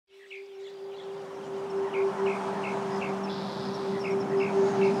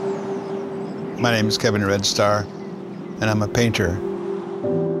My name is Kevin Redstar, and I'm a painter.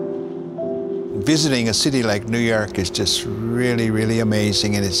 Visiting a city like New York is just really, really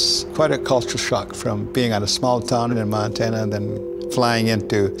amazing, and it's quite a cultural shock from being on a small town in Montana and then flying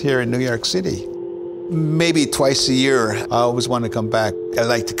into here in New York City. Maybe twice a year, I always want to come back. I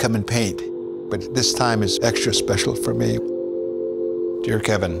like to come and paint, but this time is extra special for me. Dear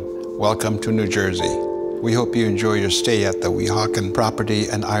Kevin, welcome to New Jersey. We hope you enjoy your stay at the Weehawken property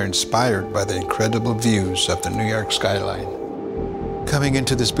and are inspired by the incredible views of the New York skyline. Coming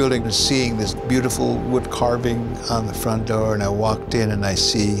into this building and seeing this beautiful wood carving on the front door, and I walked in and I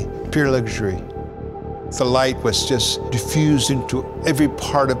see pure luxury. The light was just diffused into every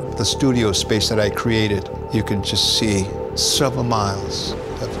part of the studio space that I created. You can just see several miles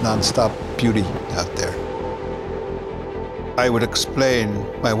of nonstop beauty out there. I would explain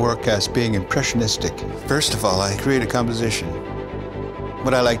my work as being impressionistic. First of all, I create a composition.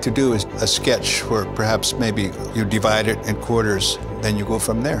 What I like to do is a sketch where perhaps maybe you divide it in quarters, then you go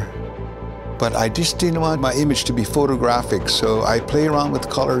from there. But I just didn't want my image to be photographic, so I play around with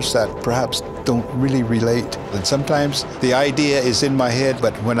colors that perhaps don't really relate. And sometimes the idea is in my head,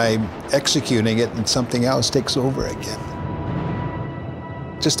 but when I'm executing it, and something else takes over again.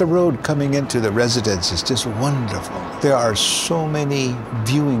 Just the road coming into the residence is just wonderful. There are so many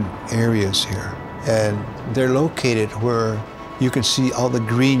viewing areas here, and they're located where you can see all the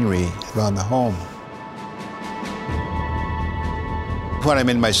greenery around the home. When I'm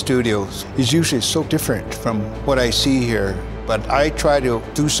in my studio, it's usually so different from what I see here, but I try to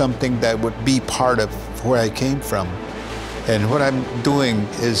do something that would be part of where I came from. And what I'm doing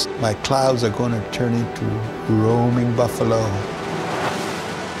is my clouds are going to turn into roaming buffalo.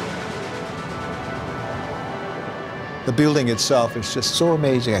 The building itself is just so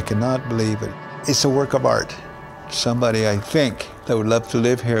amazing, I cannot believe it. It's a work of art. Somebody, I think, that would love to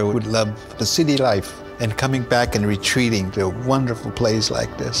live here would love the city life and coming back and retreating to a wonderful place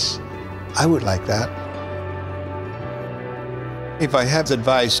like this. I would like that. If I have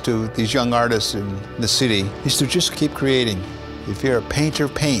advice to these young artists in the city, is to just keep creating. If you're a painter,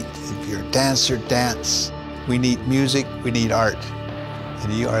 paint. If you're a dancer, dance. We need music, we need art.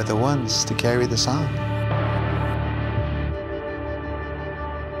 And you are the ones to carry the song.